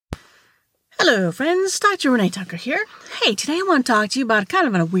Hello friends, Dr. Renee Tucker here. Hey, today I want to talk to you about kind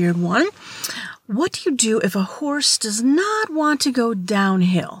of a weird one. What do you do if a horse does not want to go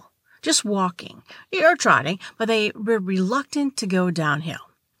downhill? Just walking or trotting, but they're reluctant to go downhill.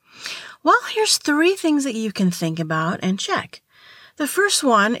 Well, here's 3 things that you can think about and check. The first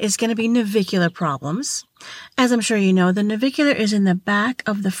one is going to be navicular problems. As I'm sure you know, the navicular is in the back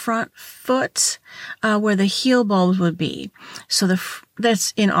of the front foot where the heel bulbs would be. So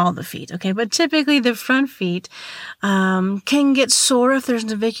that's in all the feet, okay? But typically the front feet can get sore if there's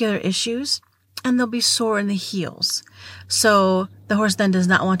navicular issues, and they'll be sore in the heels. So the horse then does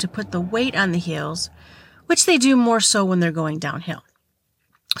not want to put the weight on the heels, which they do more so when they're going downhill.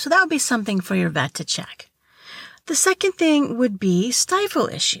 So that would be something for your vet to check. The second thing would be stifle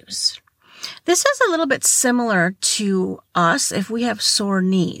issues. This is a little bit similar to us if we have sore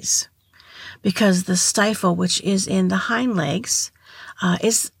knees, because the stifle, which is in the hind legs,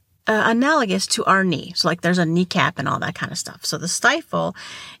 is analogous to our knee. So like there's a kneecap and all that kind of stuff. So the stifle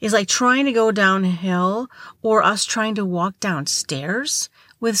is like trying to go downhill or us trying to walk downstairs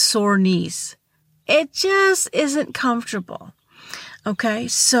with sore knees. It just isn't comfortable. Okay,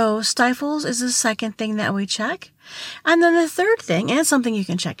 so stifles is the second thing that we check. And then the third thing, and something you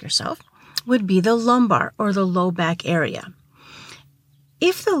can check yourself, would be the lumbar or the low back area.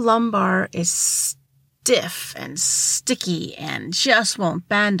 If the lumbar is stiff and sticky and just won't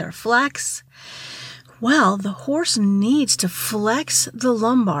bend or flex, well, the horse needs to flex the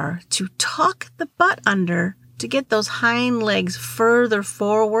lumbar to tuck the butt under to get those hind legs further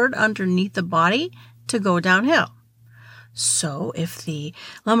forward underneath the body to go downhill. So if the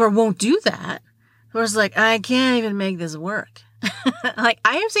lumbar won't do that, the horse is like, I can't even make this work. Like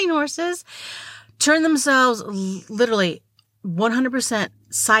I have seen horses turn themselves literally 100%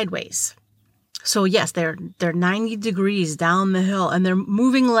 sideways. So yes, they're 90 degrees down the hill and they're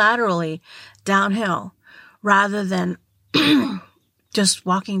moving laterally downhill rather than just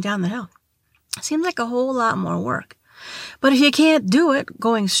walking down the hill. It seems like a whole lot more work. But if you can't do it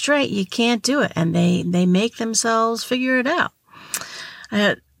going straight, you can't do it. And they make themselves figure it out.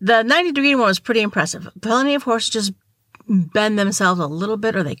 The 90-degree one was pretty impressive. Plenty of horses just bend themselves a little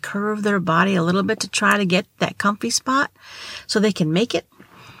bit or they curve their body a little bit to try to get that comfy spot so they can make it.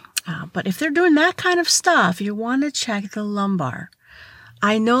 But if they're doing that kind of stuff, you want to check the lumbar.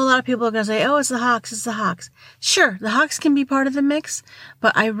 I know a lot of people are going to say, oh, it's the hocks. Sure, the hocks can be part of the mix,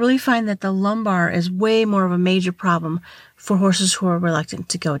 but I really find that the lumbar is way more of a major problem for horses who are reluctant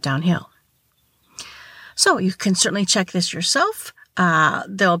to go downhill. So you can certainly check this yourself.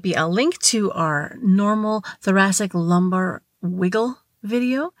 There'll be a link to our normal thoracic lumbar wiggle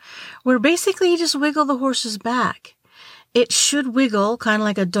video, where basically you just wiggle the horse's back. It should wiggle kind of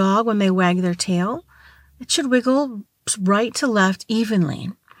like a dog when they wag their tail. It should wiggle right to left evenly,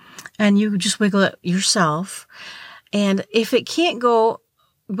 and you just wiggle it yourself. And if it can't go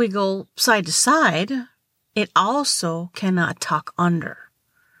wiggle side to side, it also cannot tuck under.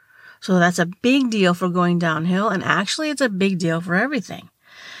 So that's a big deal for going downhill, and actually it's a big deal for everything.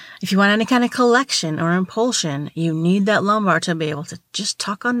 If you want any kind of collection or impulsion, you need that lumbar to be able to just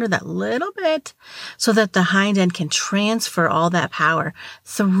tuck under that little bit so that the hind end can transfer all that power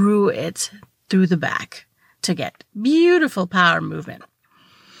through the back to get beautiful power movement.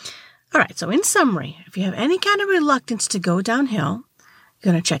 All right, so in summary, if you have any kind of reluctance to go downhill,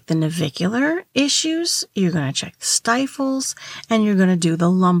 you're going to check the navicular issues, you're going to check the stifles, and you're going to do the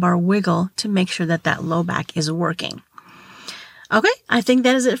lumbar wiggle to make sure that that low back is working. Okay, I think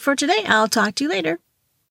that is it for today. I'll talk to you later.